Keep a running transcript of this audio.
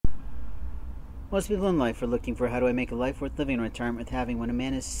Most people in life are looking for how do I make a life worth living in retirement with having. When a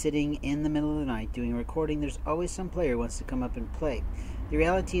man is sitting in the middle of the night doing a recording, there's always some player who wants to come up and play. The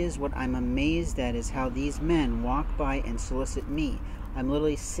reality is, what I'm amazed at is how these men walk by and solicit me. I'm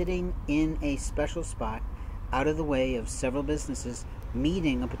literally sitting in a special spot, out of the way of several businesses,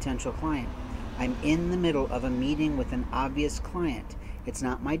 meeting a potential client. I'm in the middle of a meeting with an obvious client. It's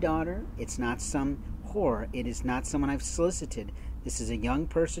not my daughter. It's not some whore. It is not someone I've solicited. This is a young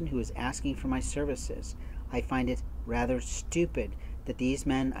person who is asking for my services. I find it rather stupid that these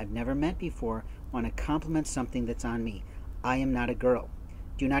men I've never met before want to compliment something that's on me. I am not a girl.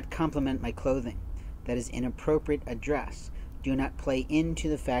 Do not compliment my clothing. That is inappropriate address. Do not play into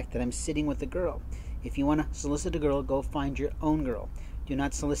the fact that I'm sitting with a girl. If you want to solicit a girl, go find your own girl. Do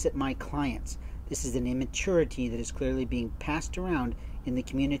not solicit my clients. This is an immaturity that is clearly being passed around in the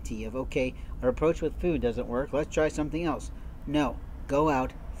community of, okay, our approach with food doesn't work, let's try something else. No, go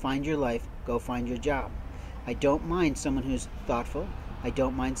out, find your life, go find your job. I don't mind someone who's thoughtful. I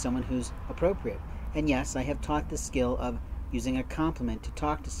don't mind someone who's appropriate. And yes, I have taught the skill of using a compliment to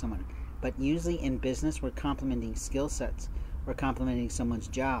talk to someone. But usually in business, we're complimenting skill sets. We're complimenting someone's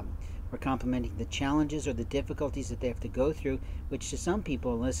job. We're complimenting the challenges or the difficulties that they have to go through, which to some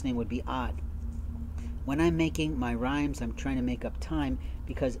people listening would be odd. When I'm making my rhymes, I'm trying to make up time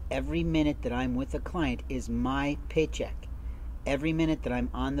because every minute that I'm with a client is my paycheck. Every minute that I'm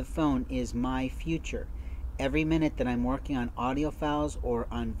on the phone is my future. Every minute that I'm working on audio files or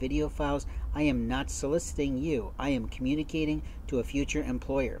on video files, I am not soliciting you. I am communicating to a future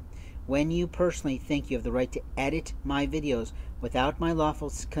employer. When you personally think you have the right to edit my videos without my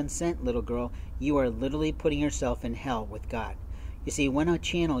lawful consent, little girl, you are literally putting yourself in hell with God. You see, when a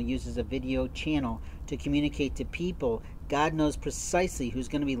channel uses a video channel to communicate to people, God knows precisely who's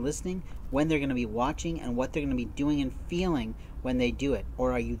going to be listening, when they're going to be watching, and what they're going to be doing and feeling when they do it.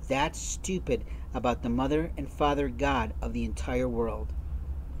 Or are you that stupid about the mother and father God of the entire world?